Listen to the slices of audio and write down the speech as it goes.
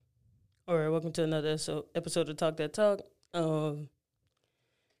All right, welcome to another episode of Talk That Talk. Man,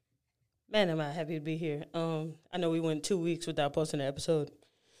 am I happy to be here. I know we went 2 weeks without posting an episode,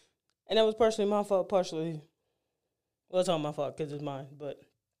 and that was partially my fault. Well, it's all my fault because it's mine, but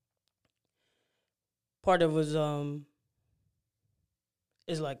part of it was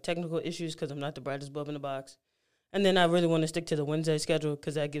is like technical issues because I'm not the brightest bulb in the box, and then I really want to stick to the Wednesday schedule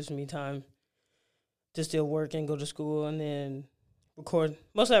because that gives me time to still work and go to school, and then record.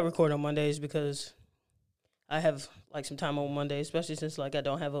 Mostly I record on Mondays because I have like some time on Monday, especially since like I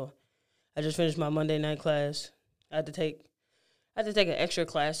just finished my Monday night class. I had to take an extra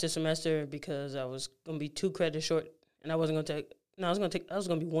class this semester because I was gonna be 2 credits short, and I wasn't gonna take. No, I was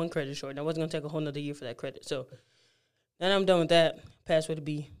gonna be 1 credit short, and I wasn't gonna take a whole nother year for that credit. So now I'm done with that. Pass with a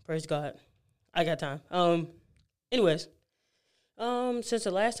B. Praise God. I got time. Anyways, since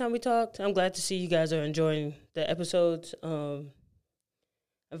the last time we talked, I'm glad to see you guys are enjoying the episodes.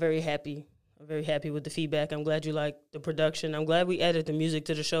 I'm very happy. I'm very happy with the feedback. I'm glad you like the production. I'm glad we added the music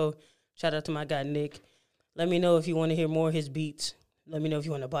to the show. Shout out to my guy, Nick. Let me know if you want to hear more of his beats. Let me know if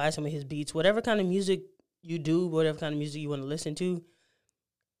you want to buy some of his beats. Whatever kind of music you do, whatever kind of music you want to listen to,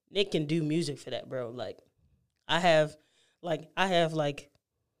 Nick can do music for that, bro. I have a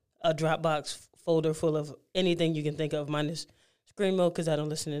Dropbox folder full of anything you can think of, minus Screamo, because I don't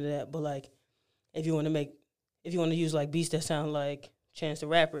listen to that. But like, if you want to use like beats that sound like Chance the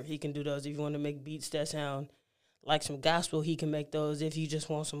Rapper, he can do those. If you want to make beats that sound like some gospel, he can make those. If you just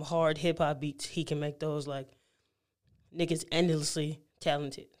want some hard hip hop beats, he can make those. Like, Nick is endlessly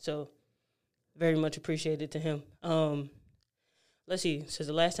talented. So very much appreciated to him. Let's see. Since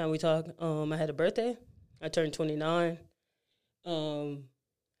the last time we talked, I had a birthday. I turned 29. And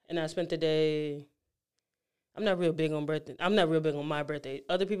I spent the day. I'm not real big on birthday. I'm not real big on my birthday.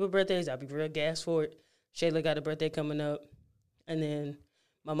 Other people's birthdays, I'll be real gassed for it. Shayla got a birthday coming up. And then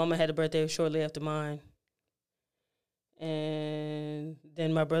my mama had a birthday shortly after mine. And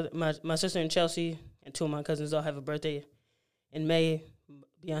then my sister and Chelsea and 2 of my cousins all have a birthday in May.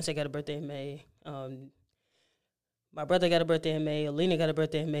 Beyonce got a birthday in May. My brother got a birthday in May. Alina got a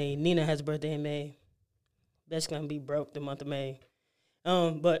birthday in May. Nina has a birthday in May. That's going to be broke the month of May.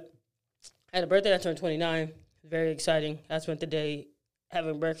 But I had a birthday. I turned 29. Very exciting. I spent the day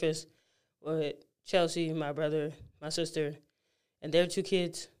having breakfast with Chelsea, my brother, my sister, and their 2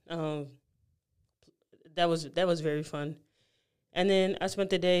 kids. That was very fun. And then I spent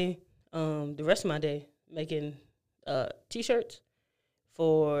the rest of my day, making T-shirts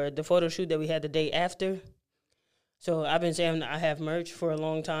for the photo shoot that we had the day after. So I've been saying I have merch for a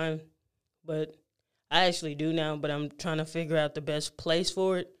long time, but I actually do now. But I'm trying to figure out the best place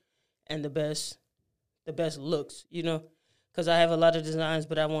for it and the best looks, because I have a lot of designs,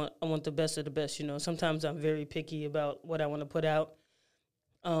 but I want the best of the best. Sometimes I'm very picky about what I want to put out.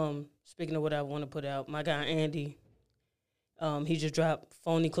 Speaking of what I want to put out, my guy Andy, he just dropped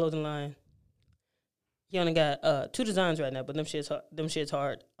Phony clothing line. He only got 2 designs right now, but them shit's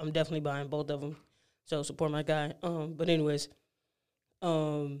hard. I'm definitely buying both of them, so support my guy. But anyways,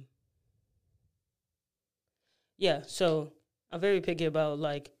 yeah. So I'm very picky about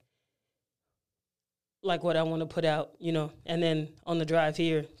like what I want to put out, And then on the drive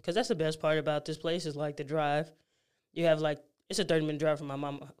here, because that's the best part about this place is like the drive. You have like it's a 30-minute drive from my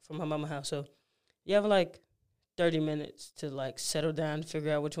mama house, so you have like 30 minutes to like settle down,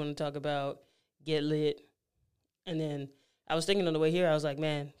 figure out what you want to talk about, get lit, and then I was thinking on the way here, I was like,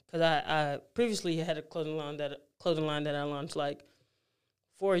 man, because I previously had a clothing line that I launched like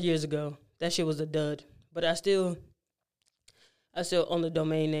 4 years ago. That shit was a dud, but I still own the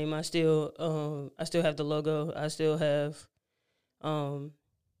domain name. I still have the logo. I still have an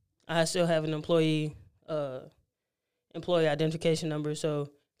employee identification number. So,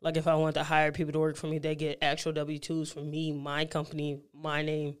 like, if I want to hire people to work for me, they get actual W-2s from me, my company, my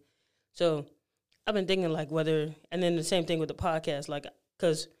name. So, I've been thinking, like, whether, and then the same thing with the podcast, like,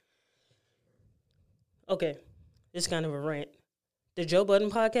 because, okay, this is kind of a rant. The Joe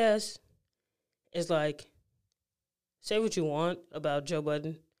Budden podcast is like, say what you want about Joe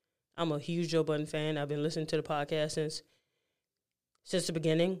Budden. I'm a huge Joe Budden fan. I've been listening to the podcast since the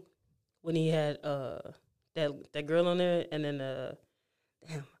beginning when he had that girl on there, and then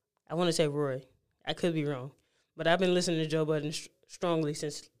I want to say Roy. I could be wrong, but I've been listening to Joe Budden strongly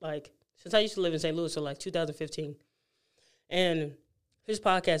since I used to live in St. Louis, so like 2015, and his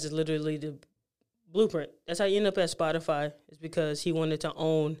podcast is literally the blueprint. That's how you end up at Spotify. Is because he wanted to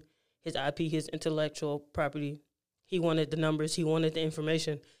own his IP, his intellectual property. He wanted the numbers. He wanted the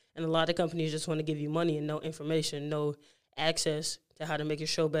information, and a lot of companies just want to give you money and no information, no access to how to make your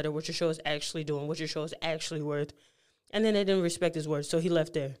show better, what your show is actually doing, what your show is actually worth. And then they didn't respect his words, so he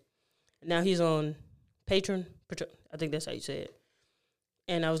left there. Now he's on Patreon. I think that's how you say it.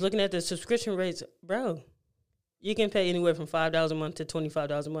 And I was looking at the subscription rates, bro. You can pay anywhere from $5 a month to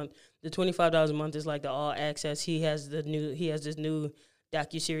 $25 a month. The $25 a month is like the all access. He has this new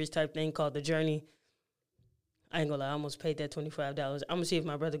docuseries type thing called The Journey. I ain't gonna lie, I almost paid that $25. I'm gonna see if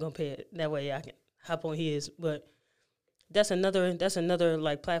my brother gonna pay it. That way I can hop on his. But that's another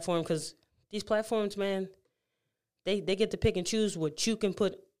like platform, because these platforms, man, they get to pick and choose what you can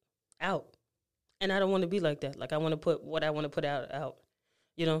put out. And I don't want to be like that. Like, I want to put what I want to put out,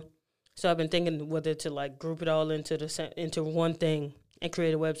 you know? So I've been thinking whether to like group it all into one thing and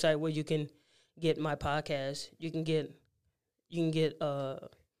create a website where you can get my podcast, you can get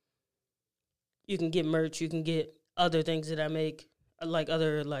merch, you can get other things that I make, like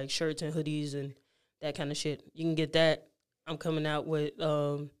other like shirts and hoodies and that kind of shit. You can get that. I'm coming out with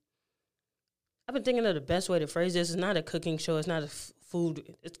I've been thinking of the best way to phrase this. It's not a cooking show, it's not a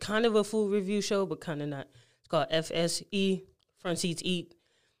food, it's kind of a food review show, but kind of not. It's called FSE, Front Seats Eat.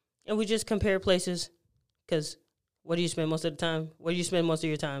 And we just compare places, because what do you spend most of the time? Where do you spend most of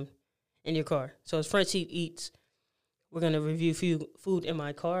your time? In your car. So it's Front Seat Eats. We're going to review food in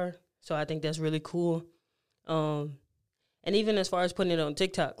my car. So I think that's really cool. And even as far as putting it on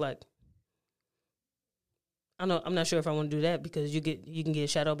TikTok, like, I'm not sure if I want to do that, because you can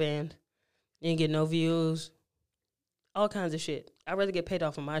get shadow banned. You can get no views. All kinds of shit. I'd rather get paid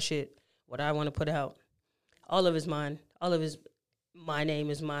off of my shit, what I want to put out. All of it's mine. All of it's my name,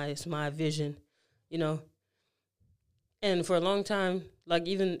 is my vision, you know. And for a long time, like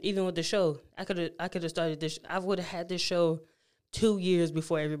even with the show, I could have started this. I would have had this show 2 years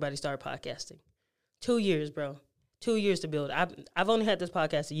before everybody started podcasting. 2 years, bro. 2 years to build. I've only had this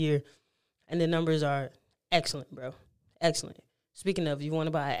podcast a year, and the numbers are excellent, bro. Excellent. Speaking of, you want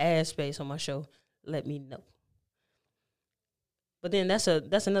to buy ad space on my show, let me know. But then that's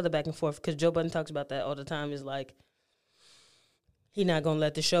another back and forth, because Joe Budden talks about that all the time. Is like, he not going to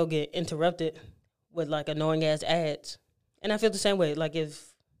let the show get interrupted with, like, annoying-ass ads. And I feel the same way. Like,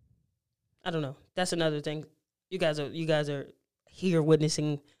 I don't know. That's another thing. You guys are here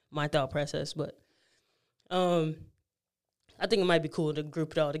witnessing my thought process. But I think it might be cool to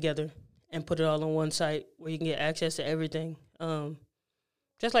group it all together and put it all on one site where you can get access to everything.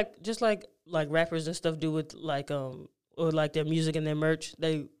 Just like rappers and stuff do with, like, or like their music and their merch.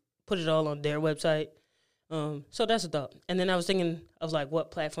 They put it all on their website. So that's a thought. And then I was thinking of, like,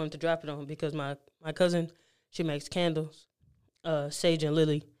 what platform to drop it on, because my cousin, she makes candles, Sage and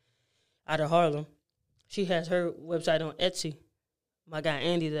Lily, out of Harlem. She has her website on Etsy. My guy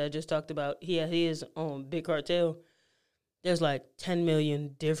Andy that I just talked about, he is on Big Cartel. There's like 10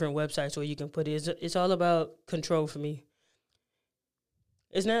 million different websites where you can put it. It's all about control for me.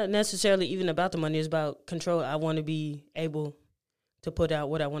 It's not necessarily even about the money. It's about control. I want to be able to put out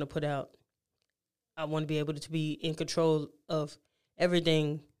what I want to put out. I want to be able to be in control of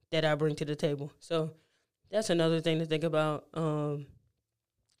everything that I bring to the table. So that's another thing to think about. But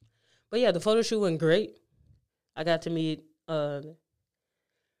yeah, the photo shoot went great. I got to meet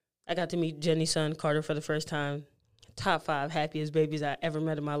Jenny's son, Carter, for the first time. Top 5 happiest babies I ever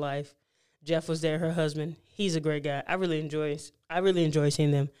met in my life. Jeff was there, her husband. He's a great guy. I really enjoy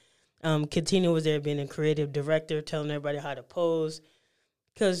seeing them. Katina was there, being a creative director, telling everybody how to pose.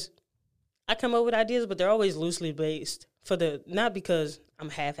 Because I come up with ideas, but they're always loosely based. Not because I'm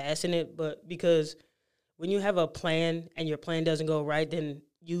half-assing it, but because when you have a plan and your plan doesn't go right, then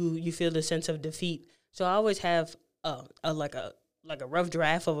you feel the sense of defeat. So I always have a rough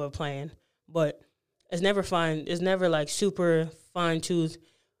draft of a plan, but it's never fine. It's never like super fine-tooth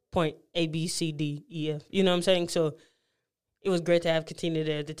point A, B, C, D, E, F. You know what I'm saying? So it was great to have Katina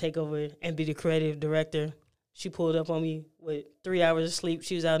there to take over and be the creative director. She pulled up on me with 3 hours of sleep.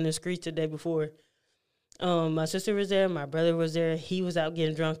 She was out in the streets the day before. My sister was there. My brother was there. He was out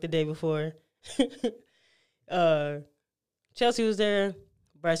getting drunk the day before. Chelsea was there.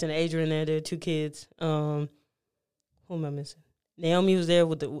 Bryce and Adrian there. There were 2 kids. Who am I missing? Naomi was there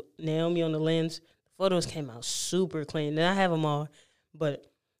with Naomi on the lens. The photos came out super clean. And I have them all, but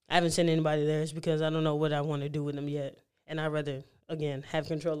I haven't sent anybody theirs because I don't know what I want to do with them yet. And I'd rather, again, have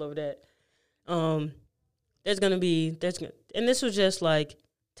control over that. And this was just like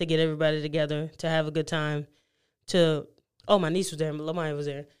to get everybody together, to have a good time, my niece was there, Lamaya was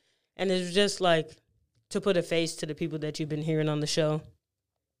there. And it was just like to put a face to the people that you've been hearing on the show.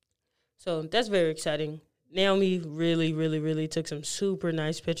 So that's very exciting. Naomi really, really, really took some super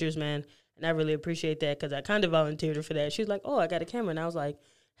nice pictures, man. And I really appreciate that because I kind of volunteered her for that. She was like, I got a camera. And I was like,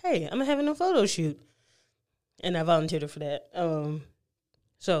 hey, I'm having a photo shoot. And I volunteered her for that.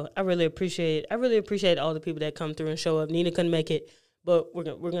 So I really appreciate all the people that come through and show up. Nina couldn't make it, but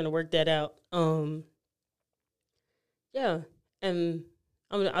we're gonna work that out. Yeah, and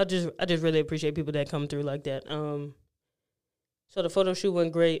I just really appreciate people that come through like that. So the photo shoot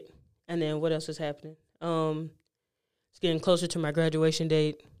went great, and then what else is happening? It's getting closer to my graduation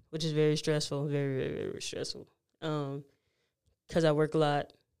date, which is very stressful, very, very, very stressful. Because I work a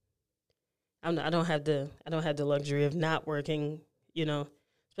lot. I don't have the luxury of not working,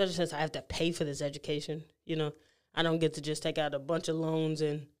 especially since I have to pay for this education. I don't get to just take out a bunch of loans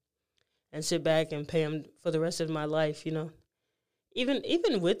and sit back and pay them for the rest of my life.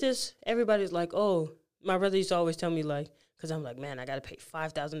 Even with this, everybody's like, oh, my brother used to always tell me, like, because I'm like, man, I got to pay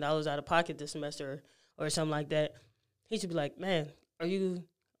 $5,000 out of pocket this semester or something like that. He should be like, man, are you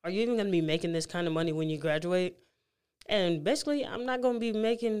even going to be making this kind of money when you graduate? And basically, I'm not going to be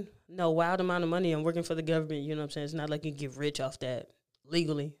making no wild amount of money. I'm working for the government, you know what I'm saying? It's not like you get rich off that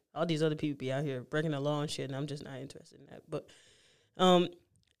legally. All these other people be out here breaking the law and shit, and I'm just not interested in that. But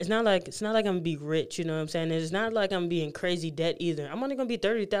it's not like I'm going to be rich, you know what I'm saying? It's not like I'm being crazy debt either. I'm only going to be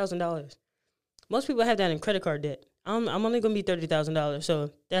 $30,000. Most people have that in credit card debt. I'm only going to be $30,000,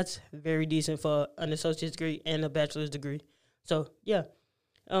 so that's very decent for an associate's degree and a bachelor's degree. So, yeah.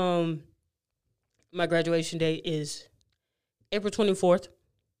 My graduation date is April 24th.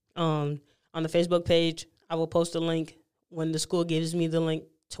 On the Facebook page, I will post a link when the school gives me the link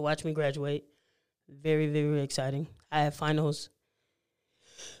to watch me graduate. Very, very exciting. I have finals.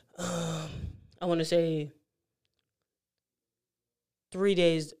 I want to say 3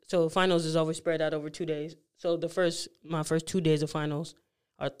 days. So finals is always spread out over 2 days. So my first 2 days of finals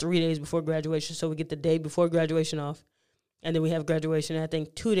are 3 days before graduation. So we get the day before graduation off. And then we have graduation, I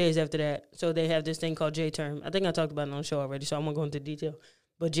think, 2 days after that. So they have this thing called J-term. I think I talked about it on the show already, so I won't go into detail.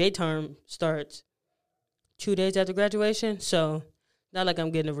 But J-term starts 2 days after graduation. So not like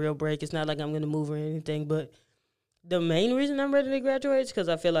I'm getting a real break. It's not like I'm going to move or anything. But the main reason I'm ready to graduate is because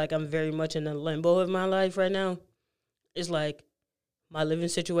I feel like I'm very much in the limbo of my life right now. It's like my living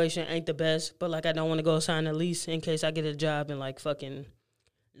situation ain't the best, but, like, I don't want to go sign a lease in case I get a job in, like, fucking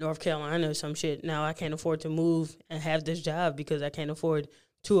North Carolina or some shit. Now I can't afford to move and have this job because I can't afford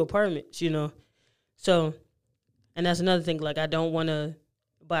 2 apartments, So, and that's another thing. Like, I don't want to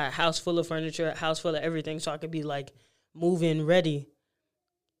buy a house full of furniture, a house full of everything, so I could be, like, move-in ready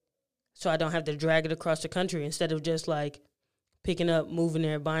so I don't have to drag it across the country instead of just, like, picking up, moving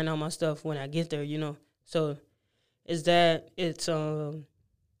there, buying all my stuff when I get there, So,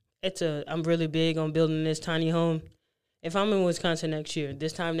 I'm really big on building this tiny home. If I'm in Wisconsin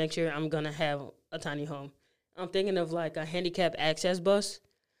this time next year, I'm going to have a tiny home. I'm thinking of, like, a handicap access bus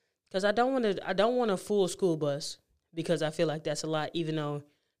because I don't want a full school bus because I feel like that's a lot, even though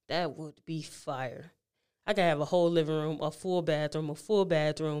that would be fire. I could have a whole living room, a full bathroom,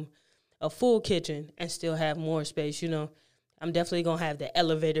 a full kitchen, and still have more space, I'm definitely going to have the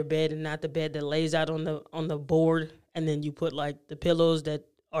elevator bed and not the bed that lays out on the board, and then you put, like, the pillows that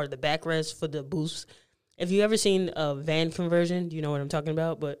are the backrest for the booths. If you ever seen a van conversion, you know what I'm talking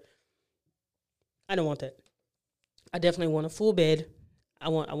about, but I don't want that. I definitely want a full bed. I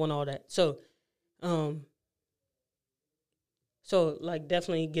want all that. So like,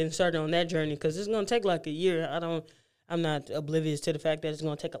 definitely getting started on that journey because it's going to take like a year. I'm not oblivious to the fact that it's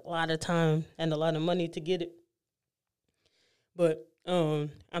going to take a lot of time and a lot of money to get it. But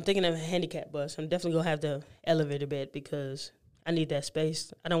I'm thinking of a handicap bus. I'm definitely going to have the elevator bed because I need that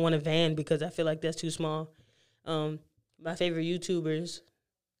space. I don't want a van because I feel like that's too small. My favorite YouTubers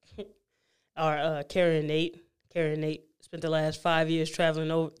are Kara and Nate. Kara and Nate spent the last 5 years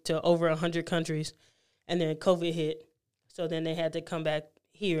traveling to over 100 countries, and then COVID hit. So then they had to come back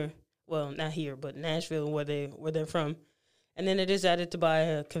here. Well, not here, but Nashville, where they're from. And then they decided to buy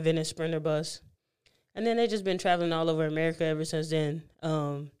a Conventus Sprinter bus. And then they just been traveling all over America ever since then.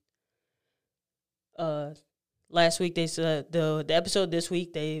 Last week, the episode this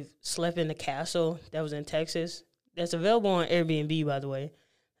week, they slept in the castle that was in Texas. That's available on Airbnb, by the way,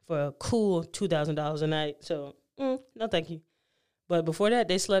 for a cool $2,000 a night. So, no thank you. But before that,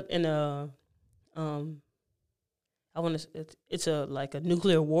 they slept in it's like a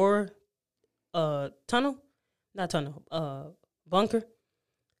nuclear war bunker.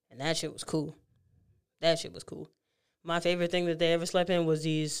 And that shit was cool. My favorite thing that they ever slept in was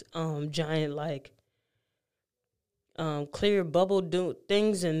these giant, like, clear bubble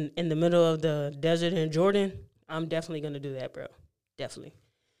things in the middle of the desert in Jordan. I'm definitely going to do that, bro. Definitely.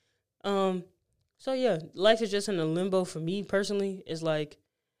 So, yeah, life is just in a limbo for me personally. It's like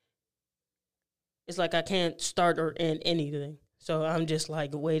I can't start or end anything. So I'm just, like,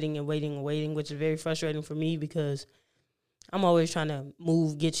 waiting, which is very frustrating for me because I'm always trying to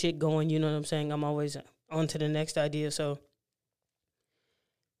move, get shit going, you know what I'm saying? I'm always on to the next idea. So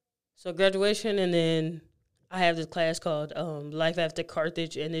So graduation, and then I have this class called Life After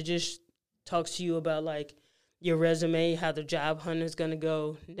Carthage, and it just talks to you about like your resume, how the job hunt is gonna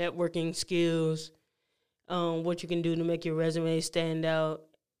go, networking skills, what you can do to make your resume stand out.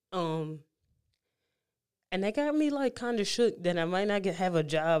 And that got me like kind of shook that I might not have a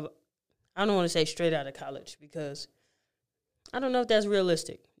job. I don't want to say straight out of college because I don't know if that's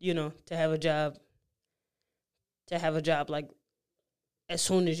realistic, to have a job like as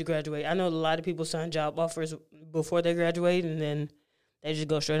soon as you graduate. I know a lot of people sign job offers before they graduate, and then they just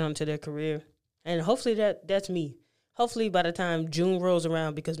go straight on to their career. And hopefully that's me. Hopefully by the time June rolls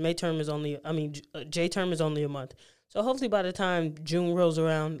around, because J term is only a month. So hopefully by the time June rolls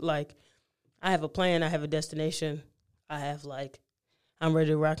around, like, I have a plan, I have a destination, I'm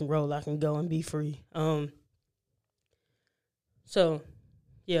ready to rock and roll. I can go and be free. So,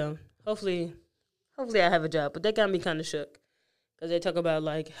 yeah, hopefully I have a job. But that got me kind of shook because they talk about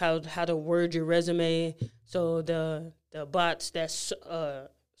like how to word your resume. So the bots that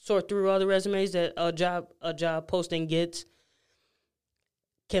sort through all the resumes that a job posting gets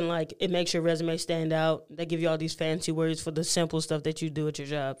can, like, it makes your resume stand out. They give you all these fancy words for the simple stuff that you do at your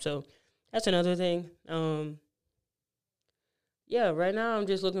job. So that's another thing. Yeah, right now I'm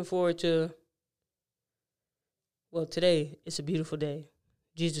just looking forward to, well, today it's a beautiful day.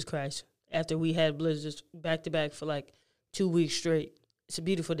 Jesus Christ. After we had blizzards back to back for like 2 weeks straight, it's a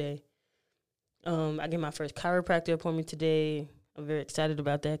beautiful day. I get my first chiropractor appointment today. I'm very excited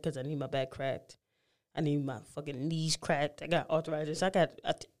about that because I need my back cracked. I need my fucking knees cracked. I got arthritis.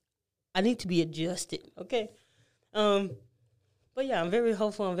 I need to be adjusted, okay? But yeah, I'm very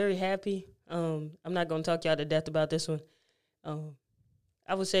hopeful. I'm very happy. I'm not going to talk y'all to death about this one.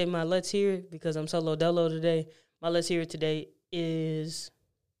 I would say my let's hear it, because I'm solo dolo today. My let's hear it today is,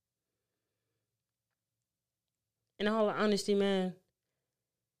 in all honesty, man,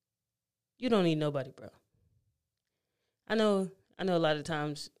 you don't need nobody, bro. I know a lot of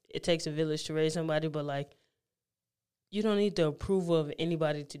times it takes a village to raise somebody, but like, you don't need the approval of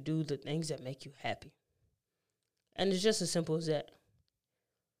anybody to do the things that make you happy. And it's just as simple as that.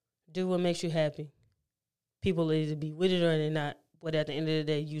 Do what makes you happy. People will either be with it or they're not. But at the end of the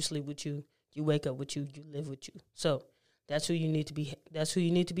day, you sleep with you, you wake up with you, you live with you. So that's who you need to be. That's who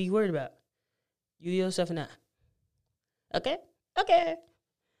you need to be worried about. You, yourself, and I. Okay.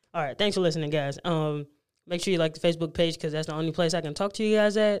 All right. Thanks for listening, guys. Make sure you like the Facebook page because that's the only place I can talk to you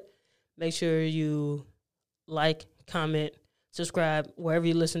guys at. Make sure you like, comment, subscribe wherever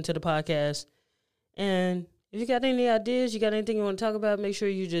you listen to the podcast. And if you got any ideas, you got anything you want to talk about, make sure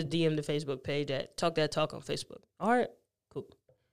you just DM the Facebook page at Talk That Talk on Facebook. All right.